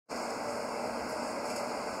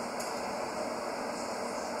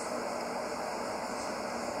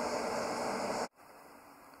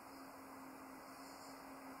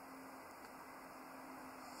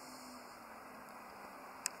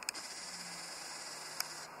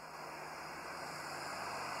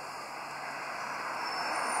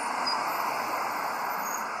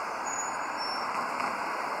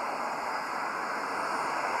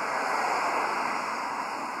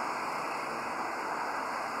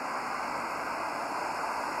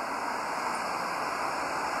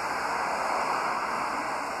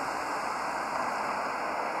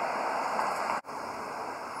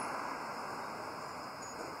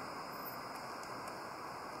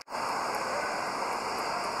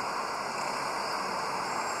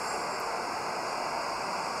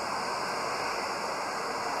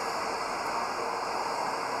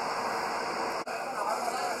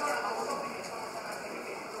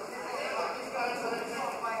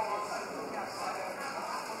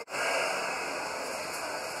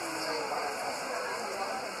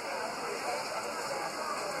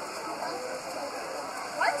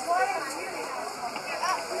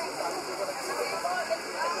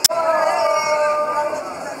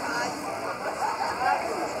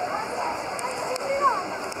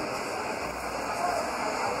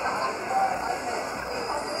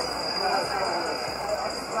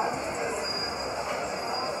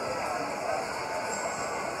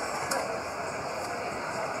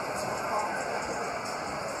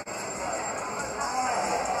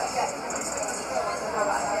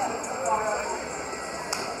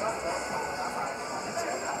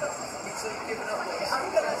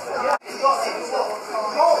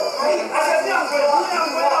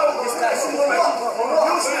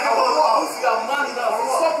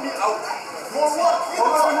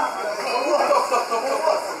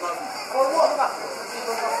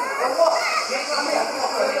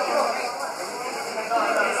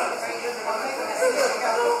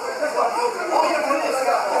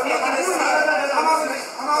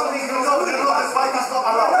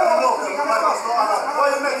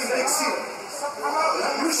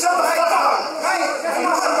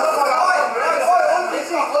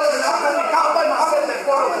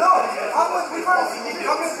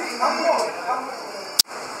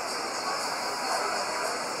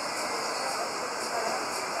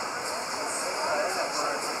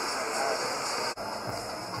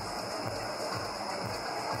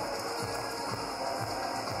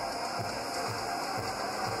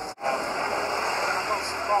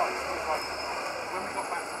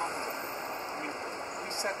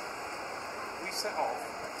set off.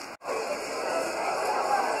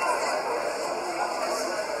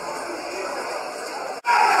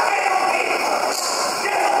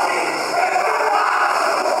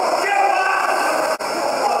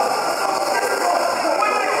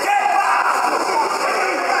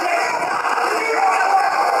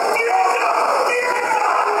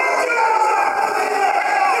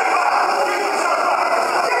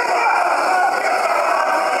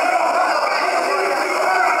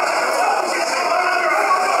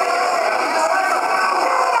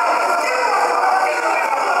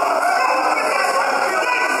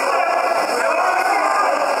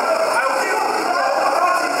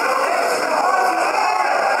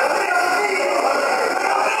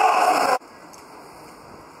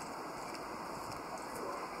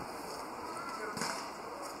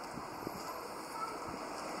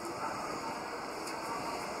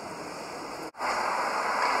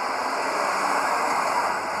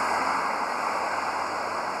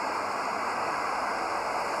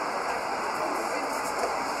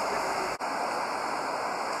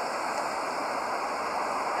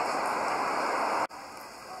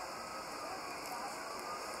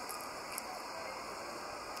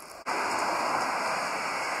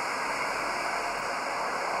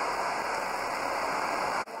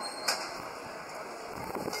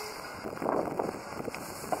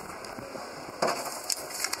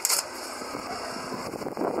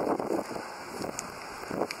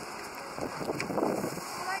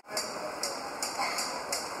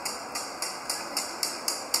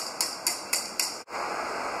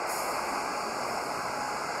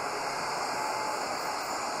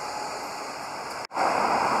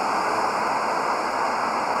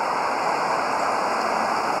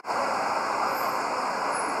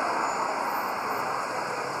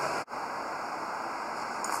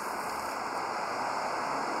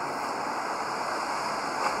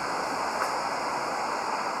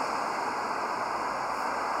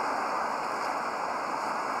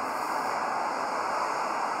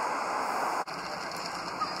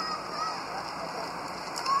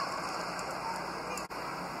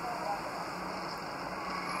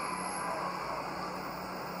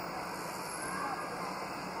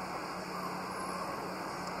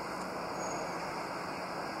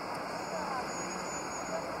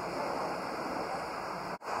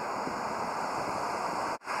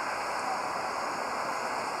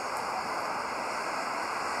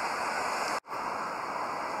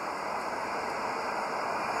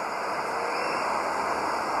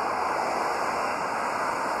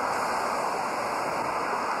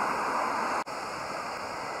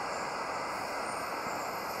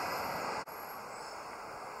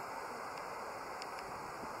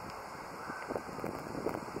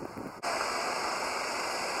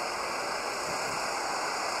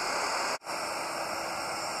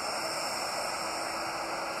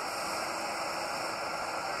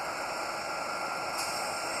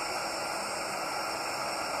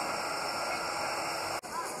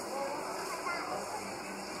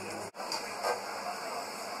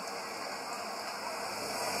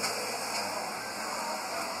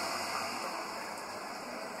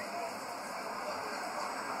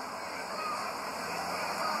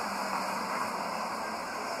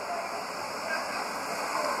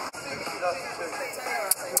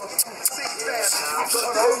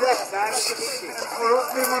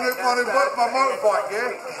 Want to work my motorbike,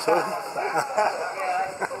 yeah?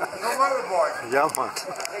 Your motorbike? Yeah, man.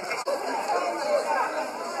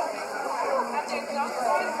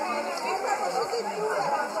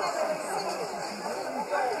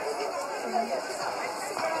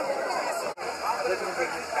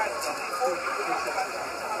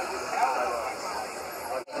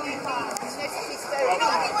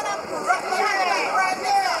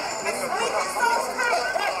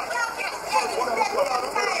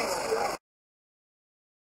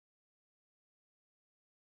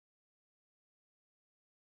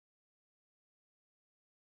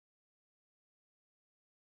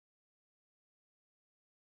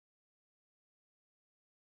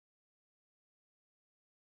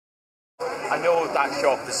 I know that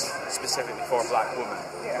shop is specifically for a black woman,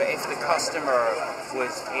 but if the customer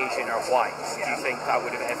was Asian or white, do you think that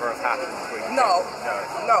would have ever have happened? No,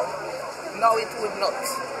 it would not.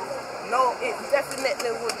 No, it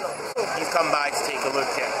definitely would not. You've come back to take a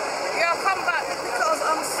look at. Yeah, I come back because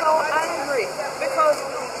I'm so angry. Because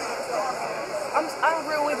I'm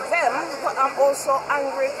angry with them, but I'm also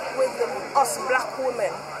angry with us black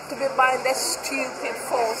women to be buying their stupid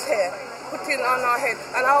false hair, putting on our head.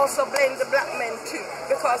 And I also blame the black men too,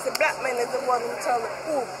 because the black men is the one who tell them,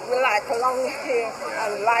 oh, we like long hair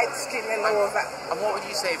and light skin and all that. And what would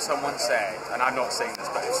you say if someone said, and I'm not saying this,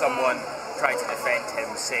 but if someone tried to defend him,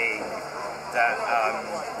 saying that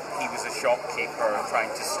he was a shopkeeper trying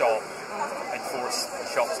to stop enforce the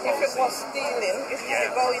shop's policy. If it was stealing, if you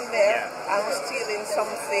go in there and was stealing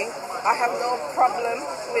something, I have no problem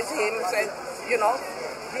with him saying, you know,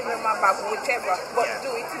 give him my bag, whichever, but do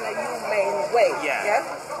it in a humane way.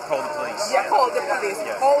 Call the police. Call the police.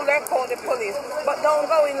 Hold there, call the police. But don't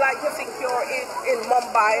go in like you think you're in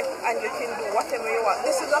Mumbai and you can do whatever you want.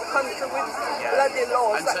 This is a country with bloody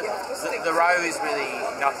laws and that so you have to stick the row is really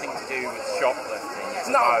nothing to do with shoplifting.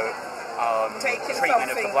 It's about taking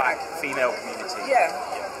treatment of the something. black female community.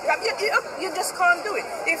 You just can't do it.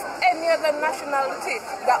 If any other nationality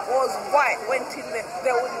that was white went in there,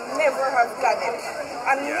 they would never have done it.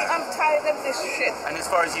 And I'm tired of this shit. And as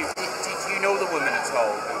far as did you know the woman at all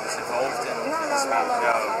who was involved in this?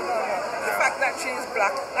 No. The fact that she is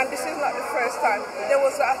black, and this is not the first time. There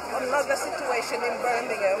was another situation in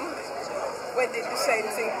Birmingham where they did the same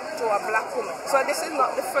thing to a black woman. So this is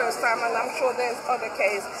not the first time, and I'm sure there's other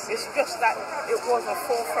cases. It's just that it was a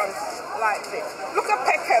forefront like this. Look at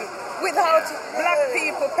Peckham. Without black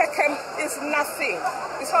people, Peckham is nothing.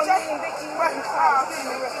 It's only in the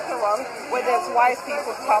restaurant where there's white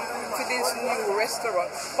people come to this new restaurant.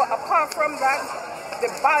 But apart from that, the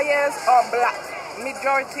buyers are black.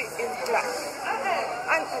 Majority is black.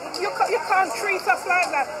 And you can't treat us like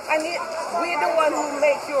that. And we're the one who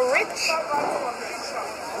make you rich.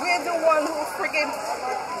 We're the one who friggin'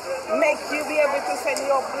 make you be able to send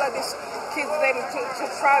your bloody kids them to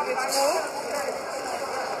private school.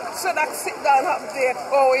 So that sit down up there,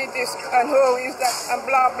 oh is this and oh is that and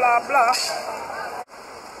blah blah blah.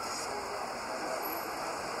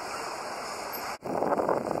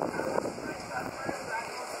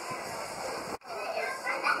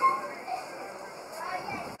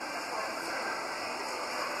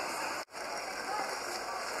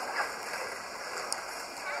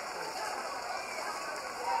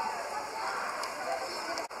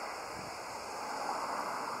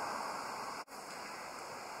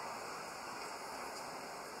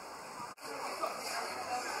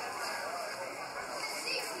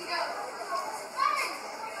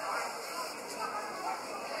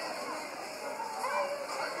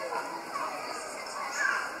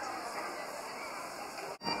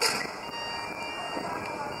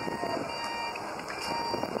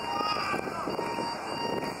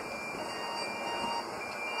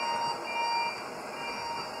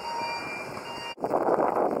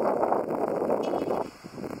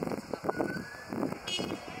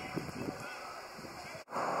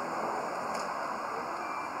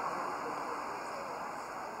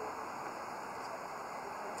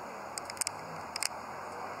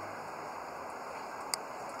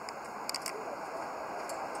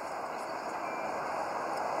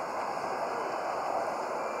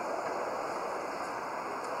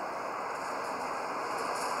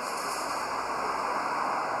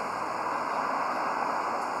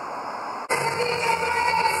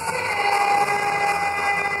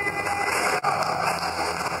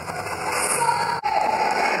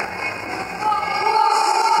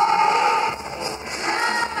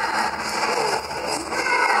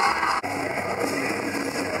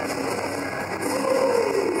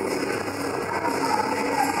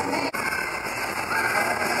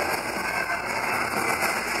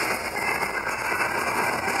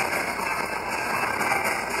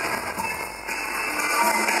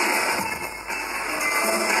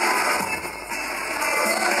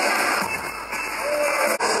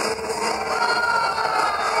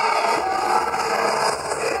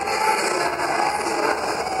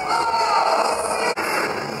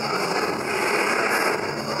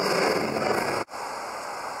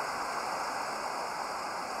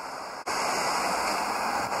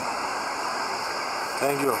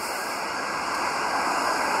 Thank you.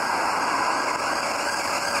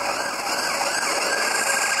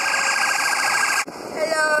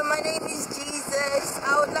 Hello, my name is Jesus.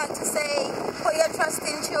 I would like to say, put your trust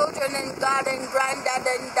in children and God and granddad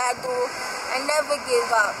and dadu and never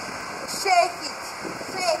give up. Shake it.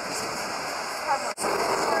 Shake it. Come on.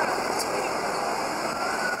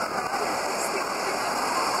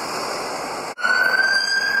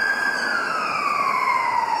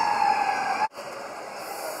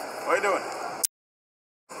 What are you doing?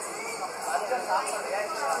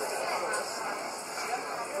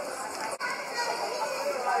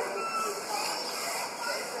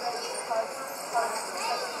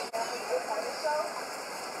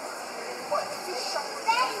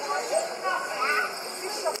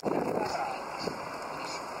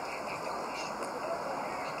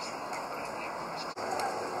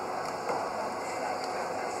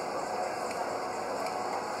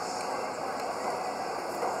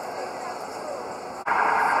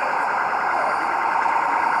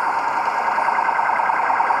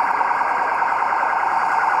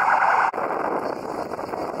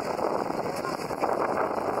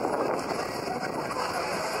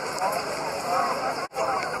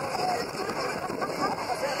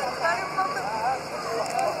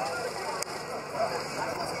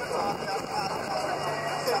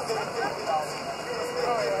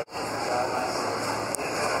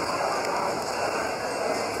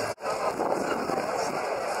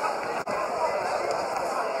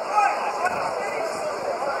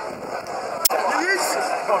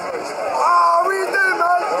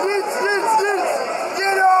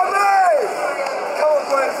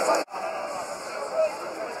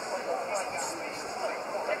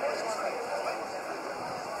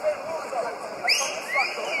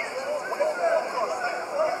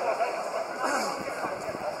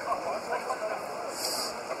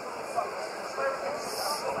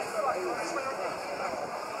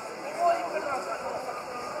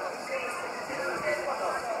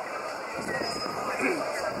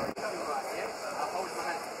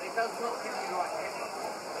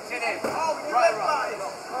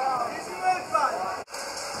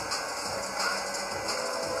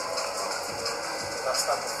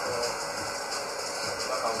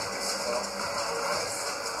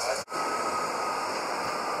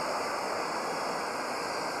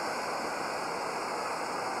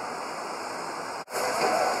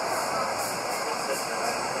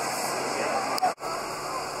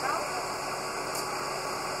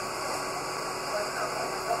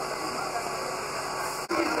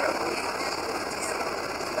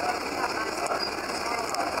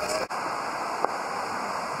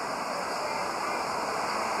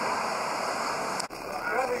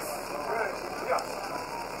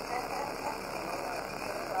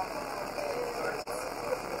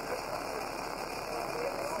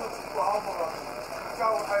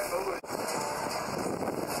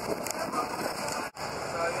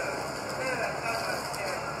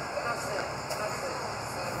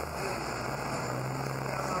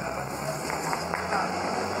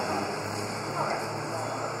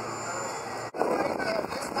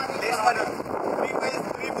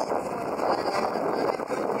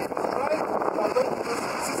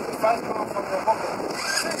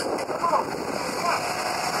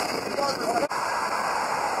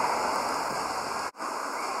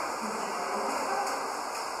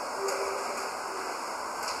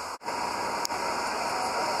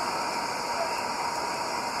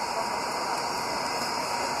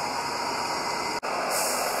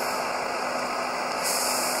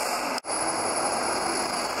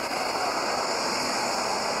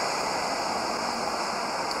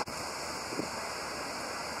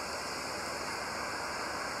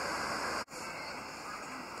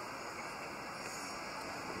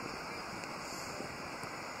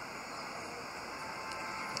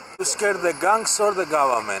 You scare the gangs or the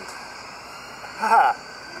government? I'm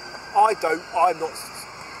not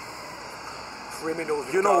criminals.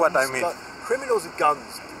 You know what I mean. Criminals and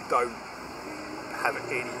guns don't have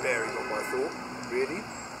any bearing on my thought, really.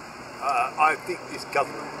 I think this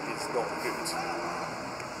government is not good.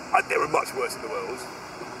 There are much worse in the world.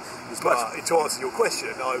 But to answer your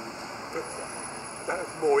question, I have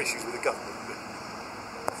more issues with the government than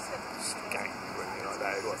gangs or anything like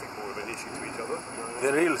that. I think more of an issue to each other.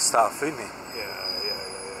 The real stuff, isn't it? Yeah.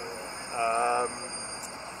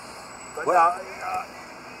 But Well,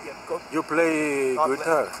 go on. you play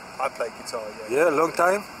guitar? I play guitar, Yeah, long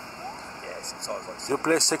time? Yeah, since I was like You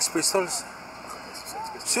play Sex Pistols?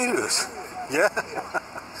 Serious? Yeah?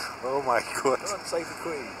 Oh my God. God save the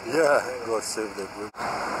Queen. Yeah, God save the Queen.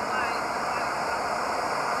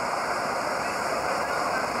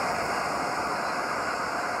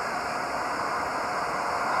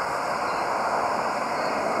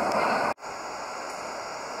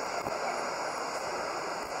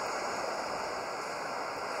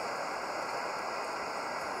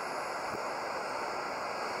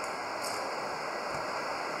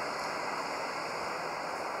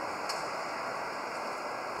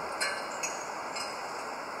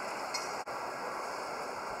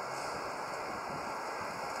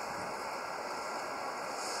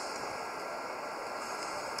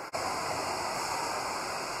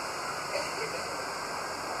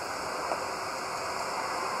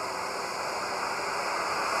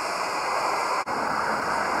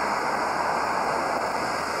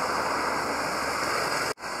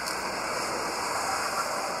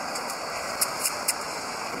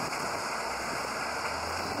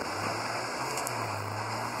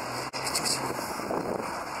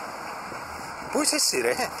 Πού είσαι εσύ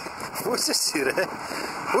ρε, πού είσαι εσύ ρε,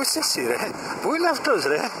 πού είσαι εσύ ρε, πού είναι αυτός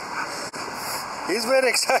ρε. He's very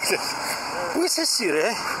excited. Πού είσαι εσύ ρε,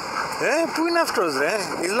 πού είναι αυτός ρε.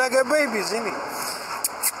 He's like a baby, isn't he?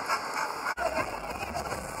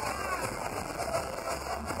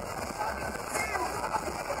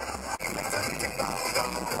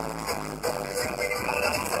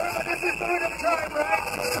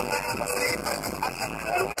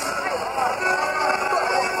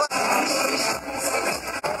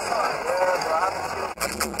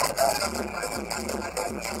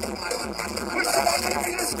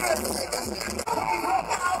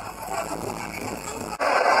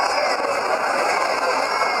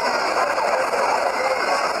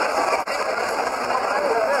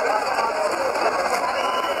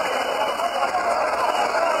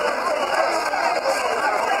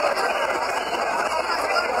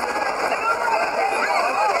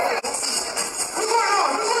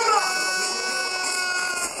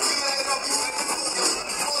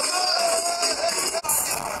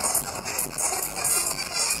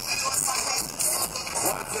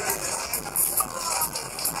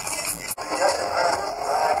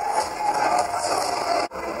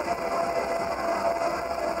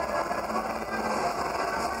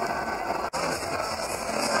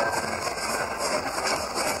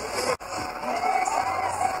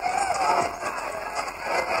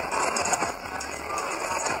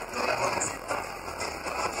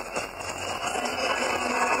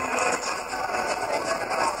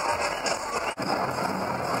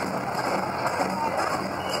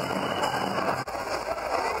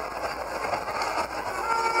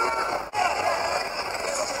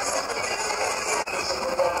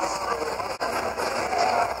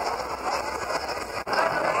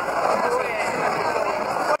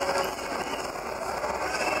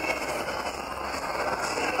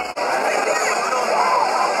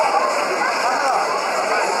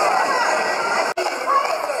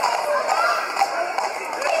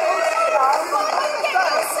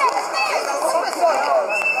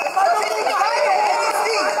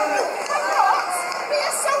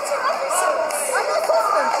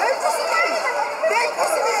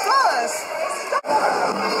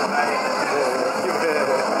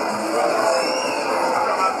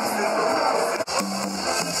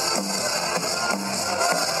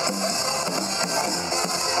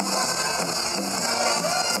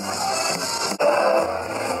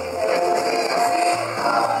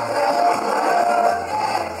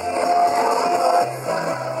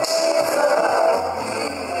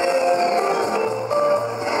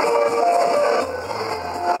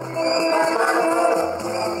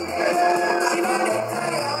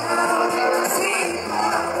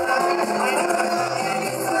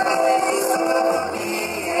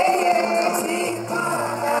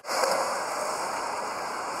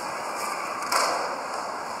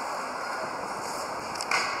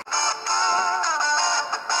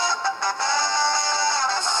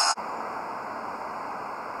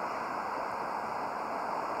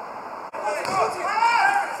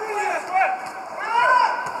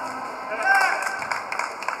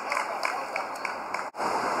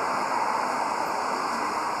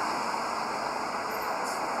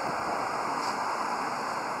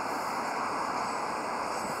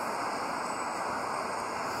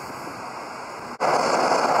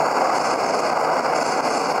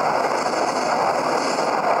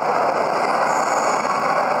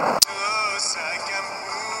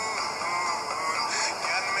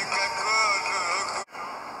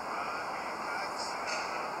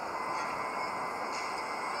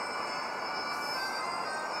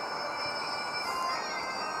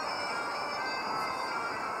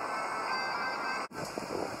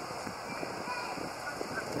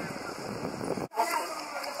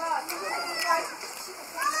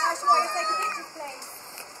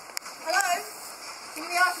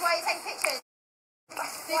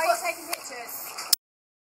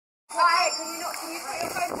 Right, can you put your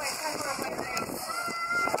phone away? Can you pay for it?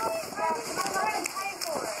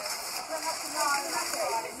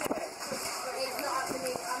 It's not up to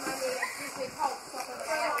me. I'm only a stupid hulk.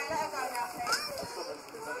 Let her go now, please.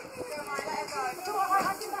 Don't mind, let her go.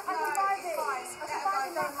 I can buy this. I can buy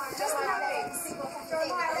them. Just the nappies.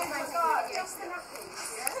 Just the nappies.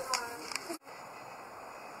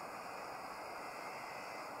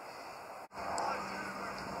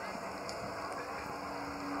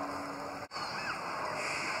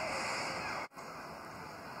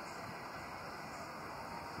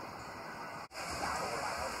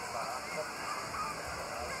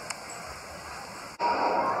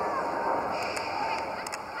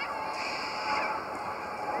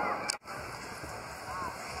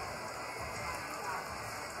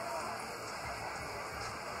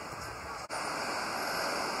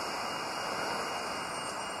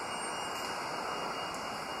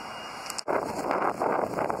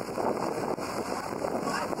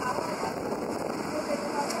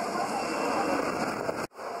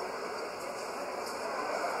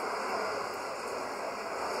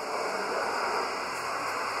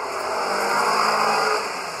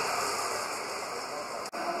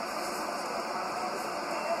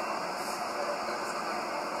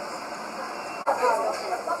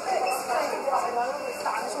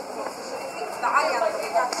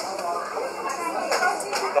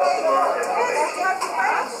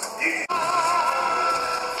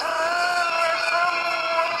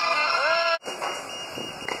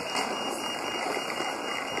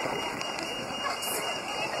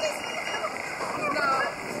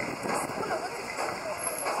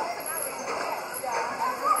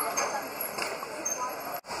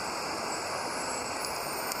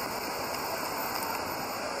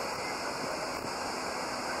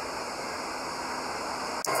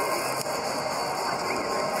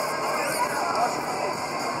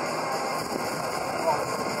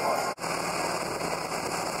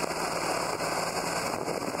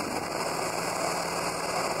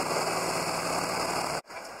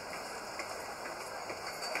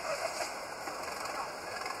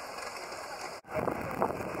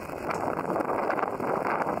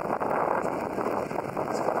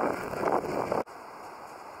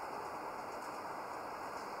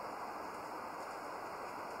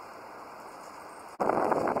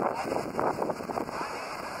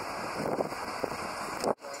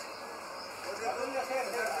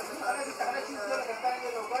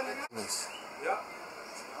 Yeah?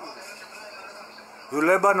 You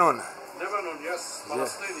Lebanon? Lebanon, yes.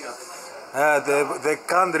 Palestinian. The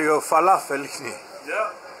country of falafel.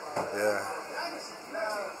 Yeah. Yeah.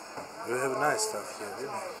 You have nice stuff here,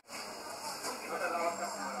 didn't you?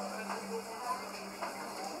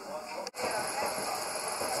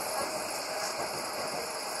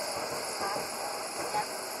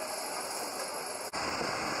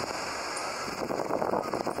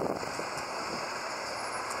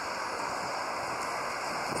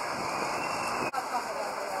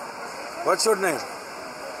 What's your name?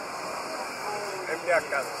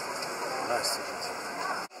 Nice to meet you.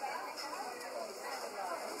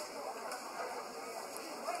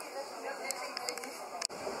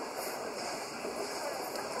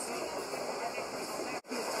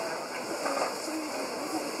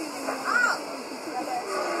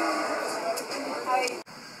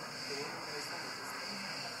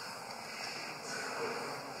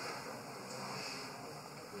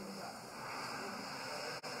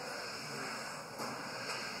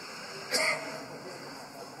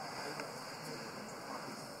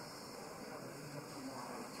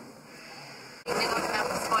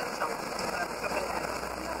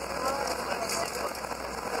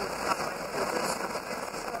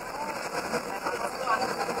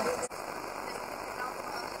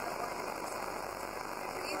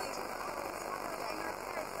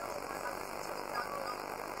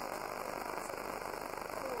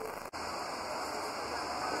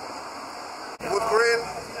 Wood green.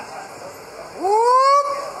 Whoop!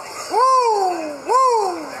 Woo! Woo!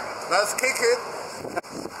 Let's kick it.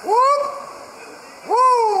 Whoop! Woo!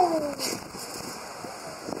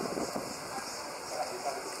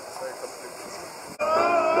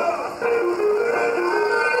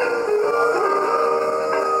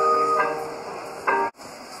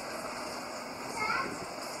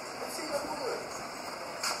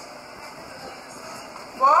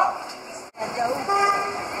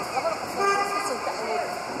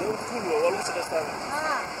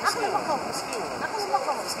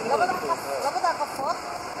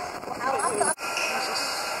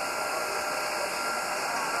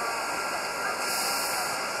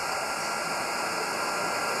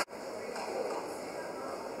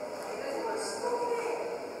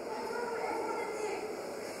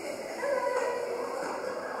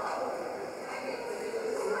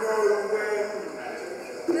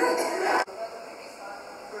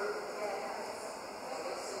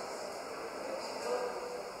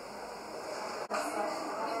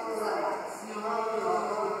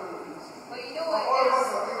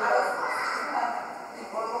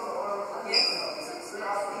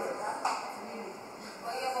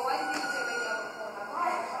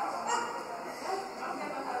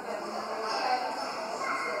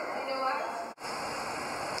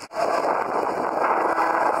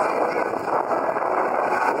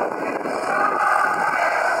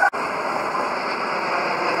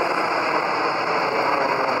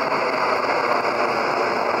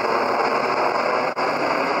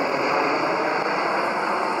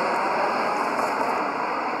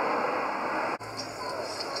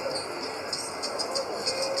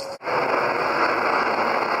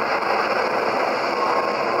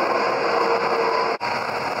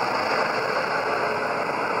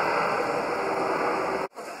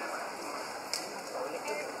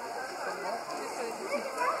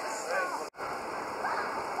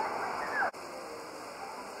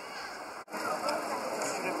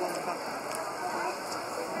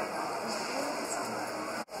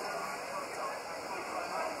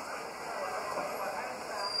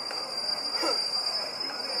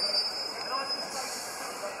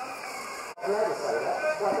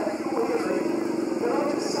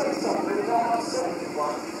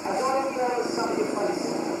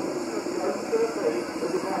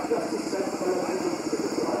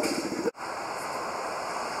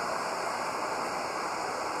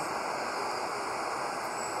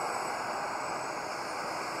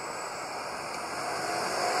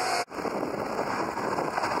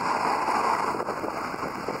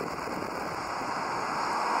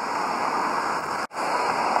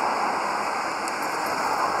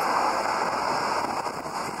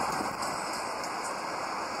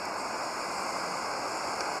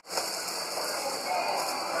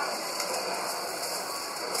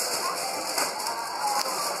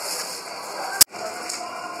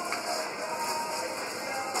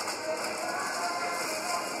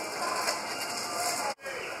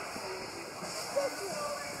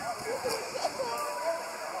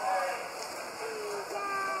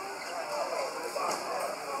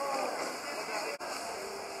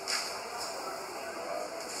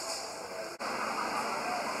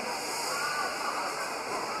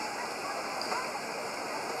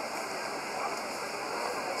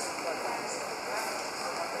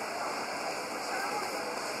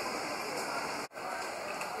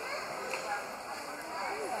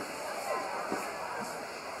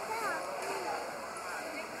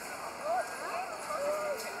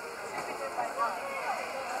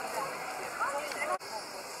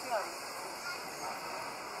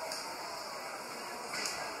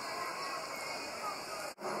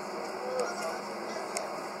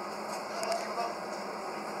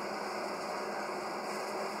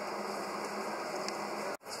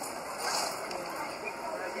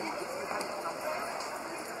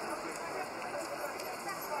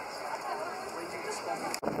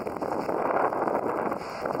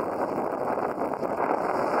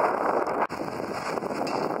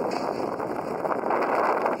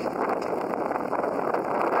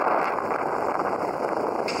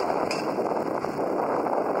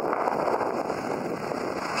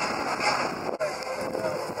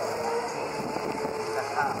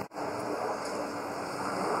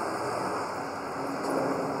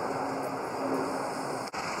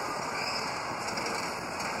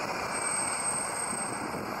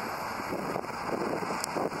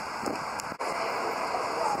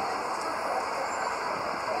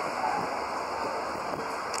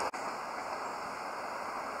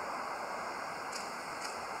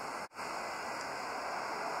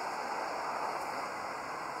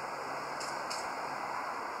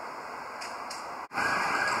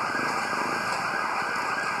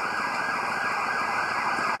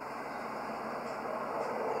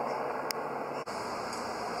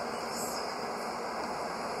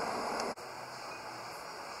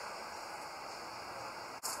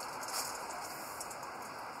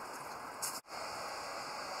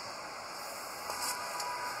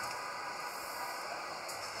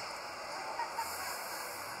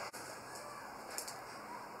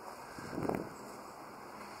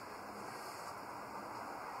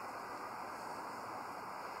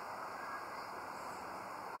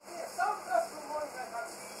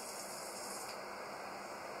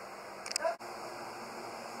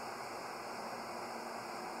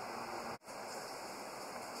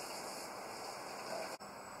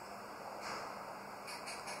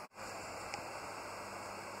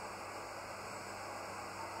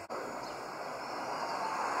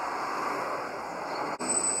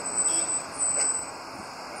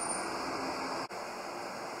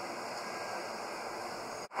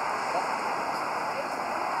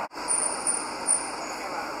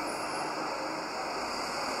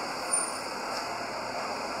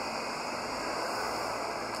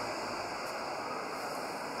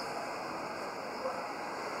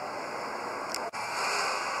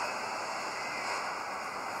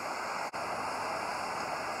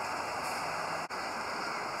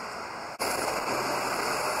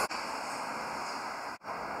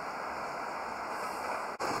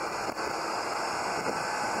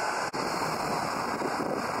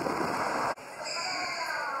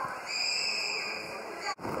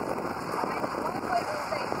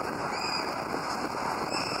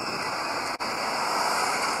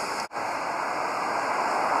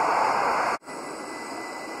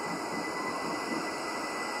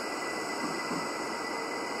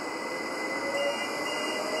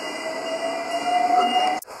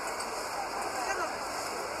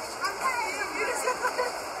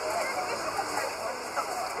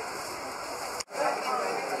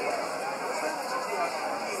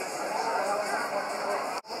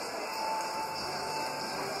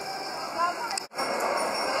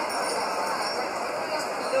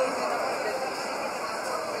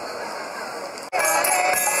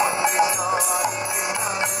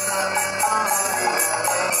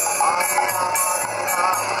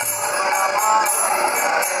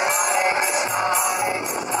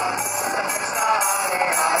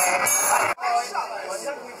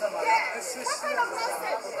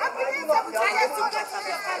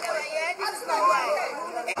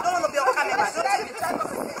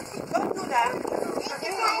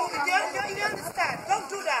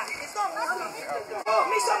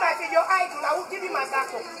 I will give you my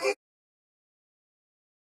backup.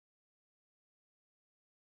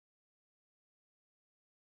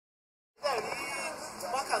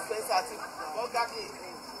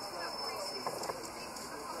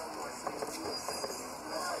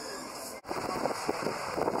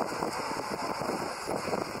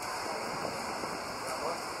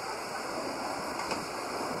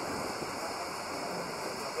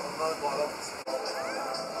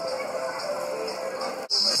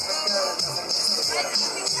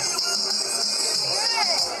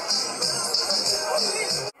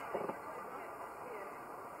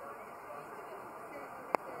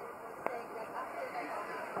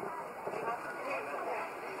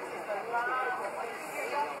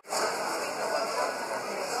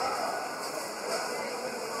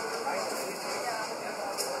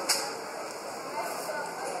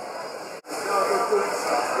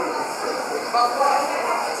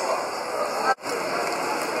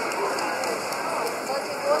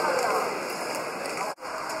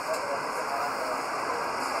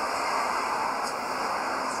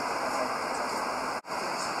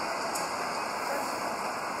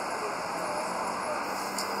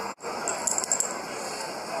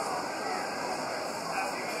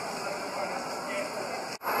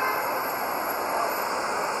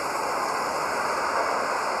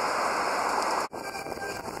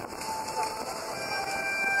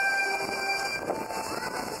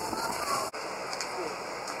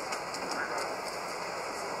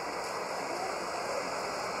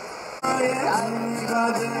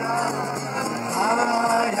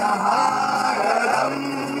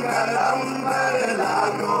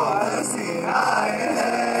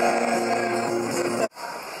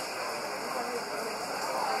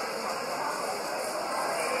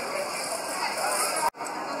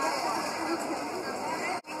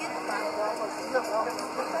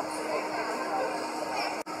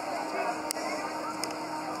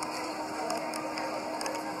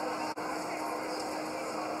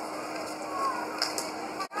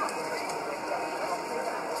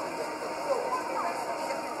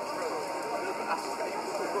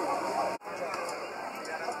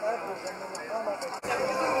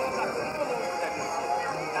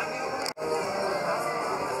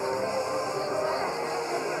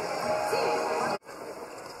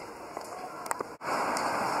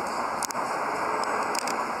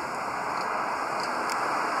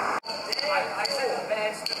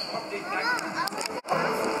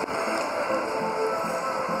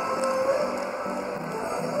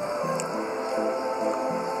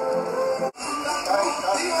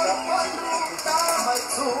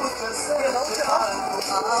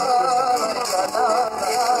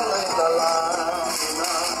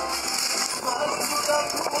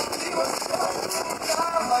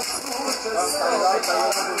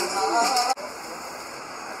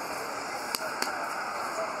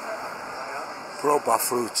 Proper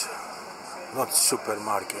fruit, not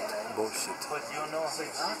supermarket bullshit.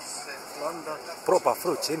 Proper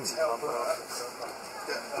fruits, isn't it?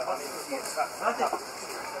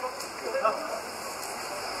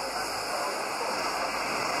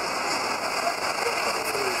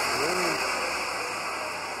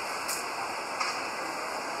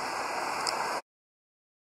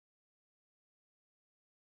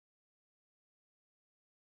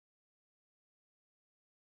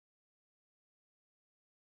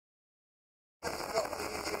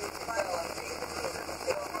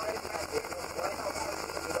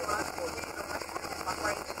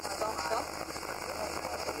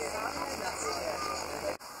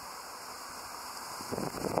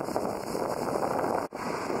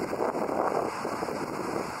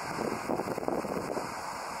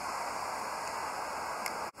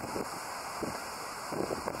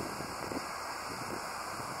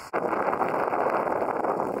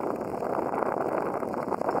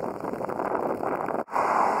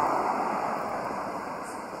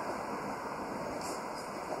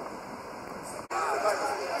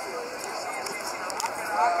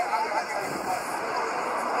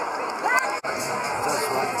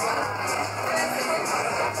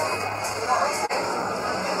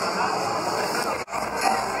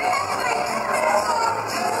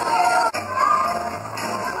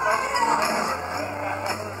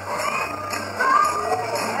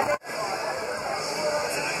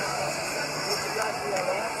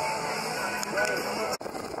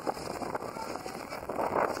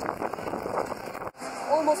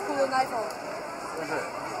 Almost pulled a knife out.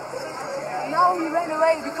 Now he ran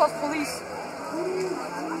away because police.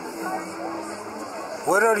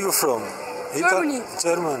 Where are you from? Germany.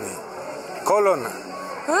 Germany. Cologne.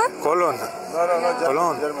 Huh? Cologne. No,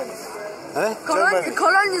 Cologne. Germany. Eh?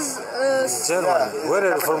 Cologne is German.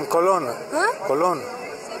 Where are you from? Cologne? huh? Cologne.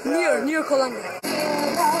 Near Cologne.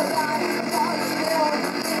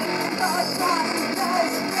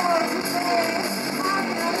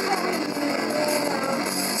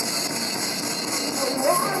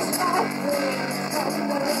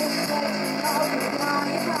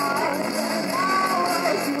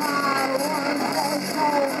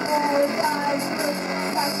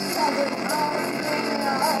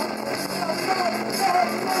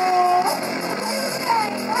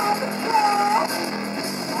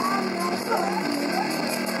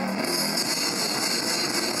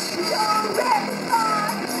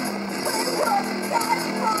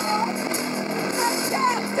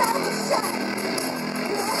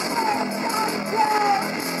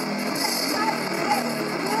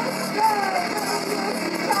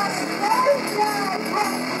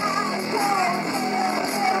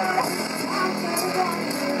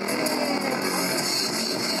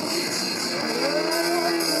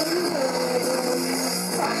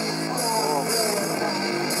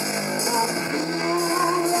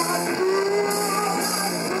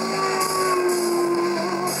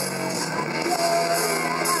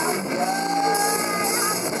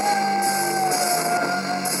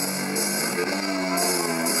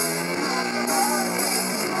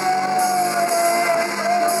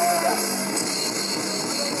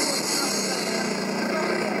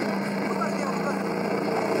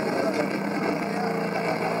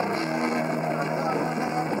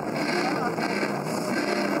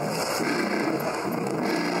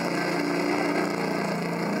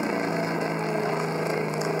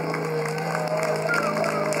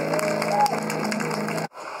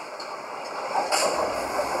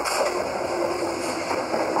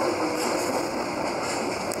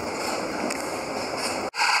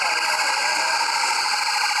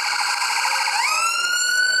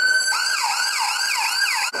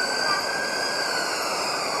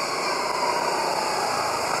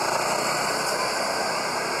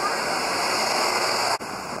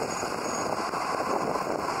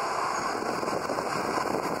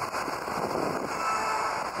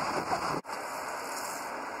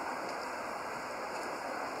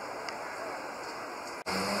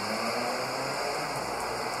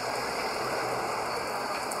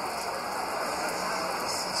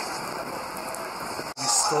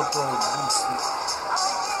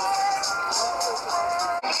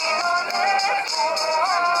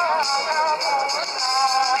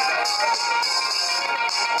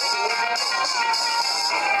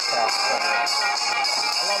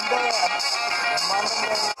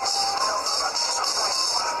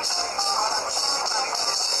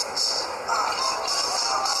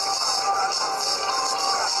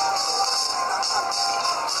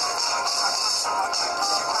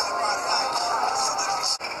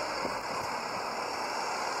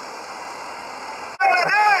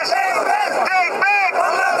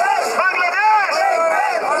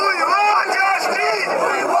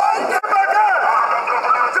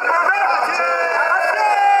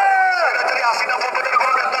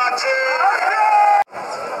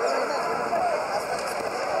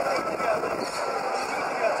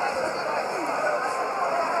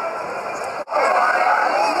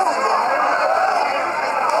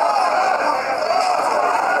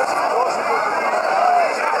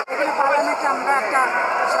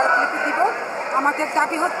 আমাদের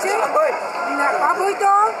দাবি হচ্ছে অবৈধ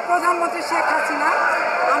প্রধানমন্ত্রী শেখ হাসিনা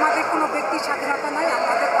আমাদের কোনো ব্যক্তি স্বাধীনতা নাই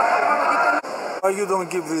আমাদের কথা বলার অধিকার নেই Why you don't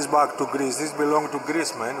give this back to Greece? This belong to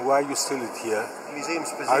Greece, man. Why you steal it here?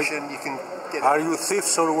 Museum's position, you can get... Are you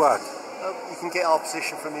thieves or what? You can get our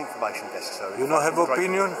position from the information desk, so... You don't have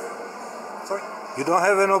opinion? Sorry? You don't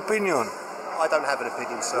have an opinion? I don't have an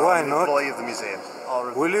opinion, sir. Why I'm an not? employee of the museum.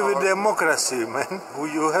 We live in democracy, man.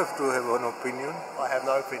 You have to have an opinion. I have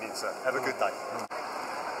no opinion, sir. Have a good day.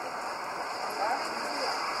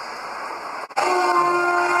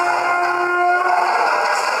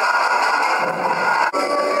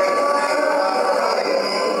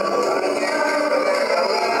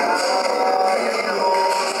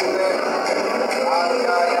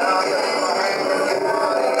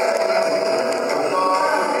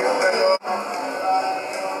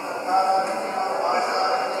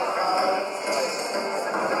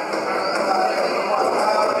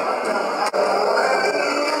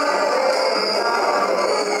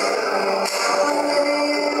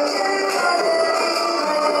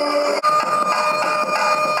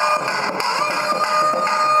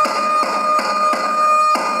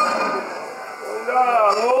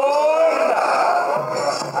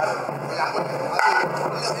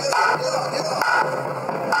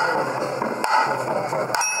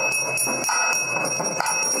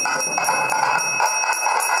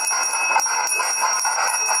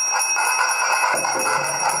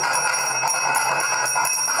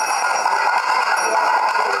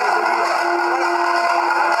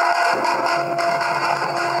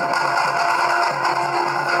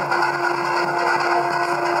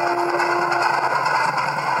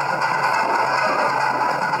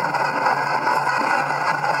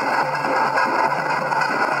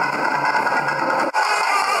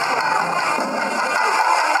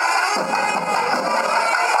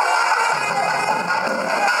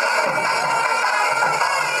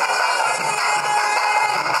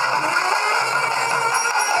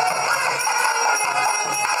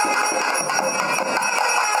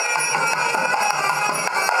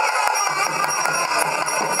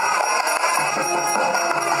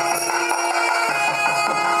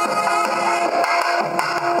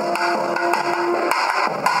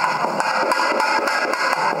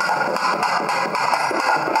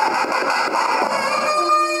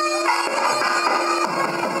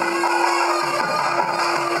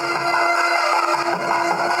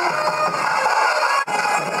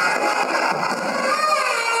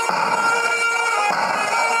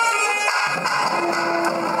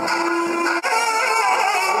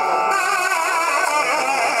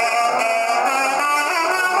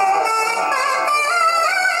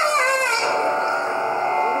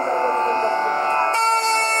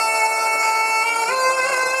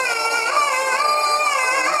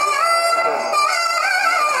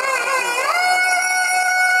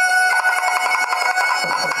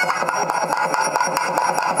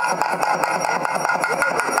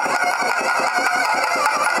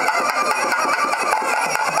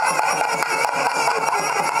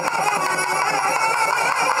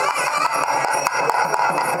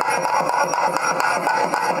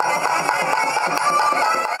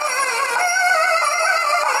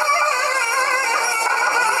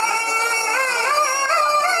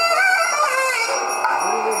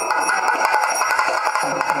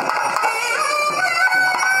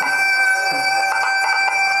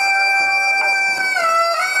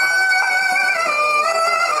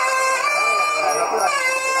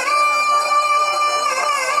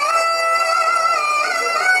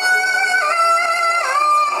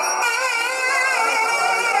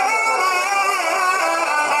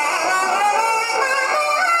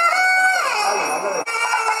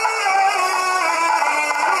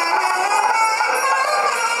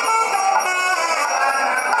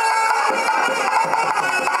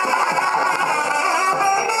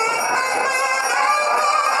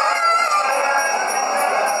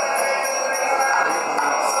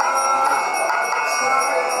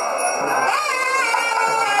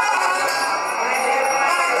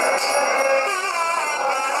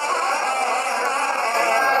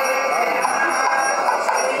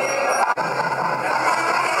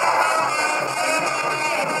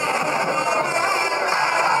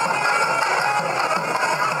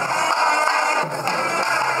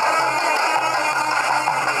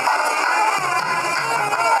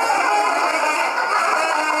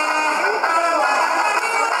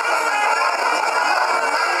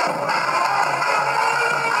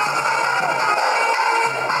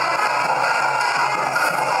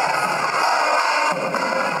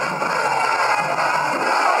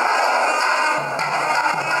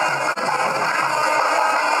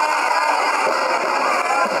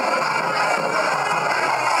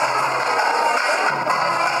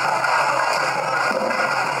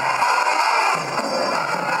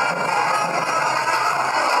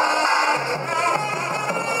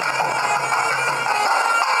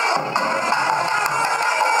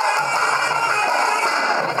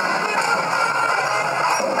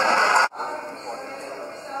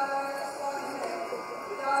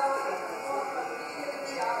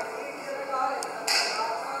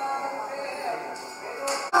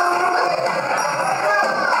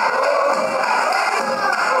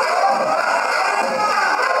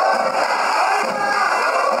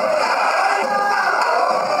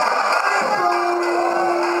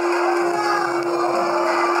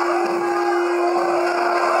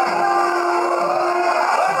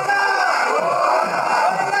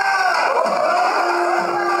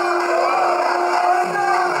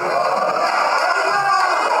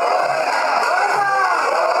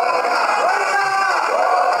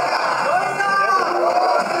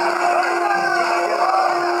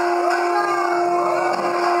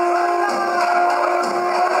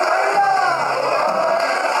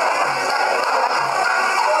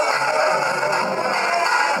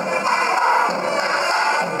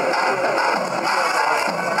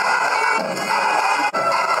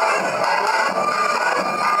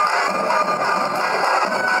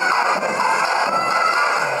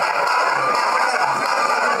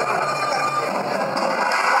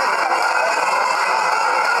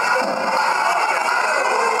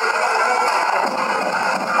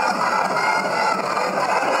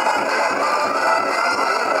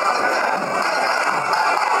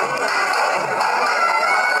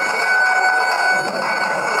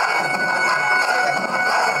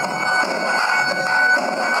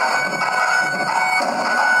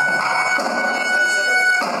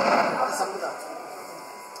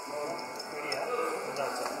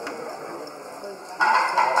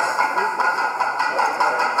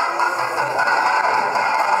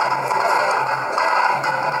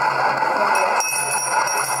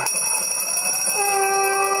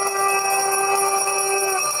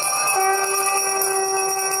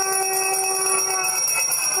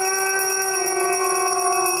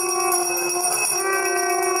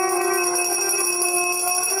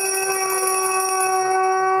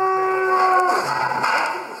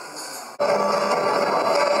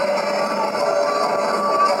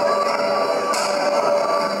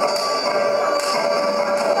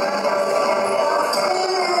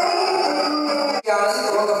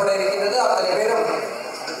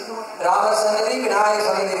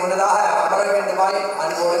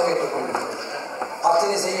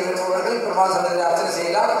 செய்ய விரும்புபவர்கள் பிரமாசனத்தில் அர்ச்சனை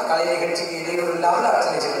செய்யலாம். கலை நிகழ்ச்சிக்கு இடையூறு இல்லாமல்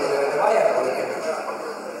அர்ச்சனை செய்து கொள்ள வேண்டுமா?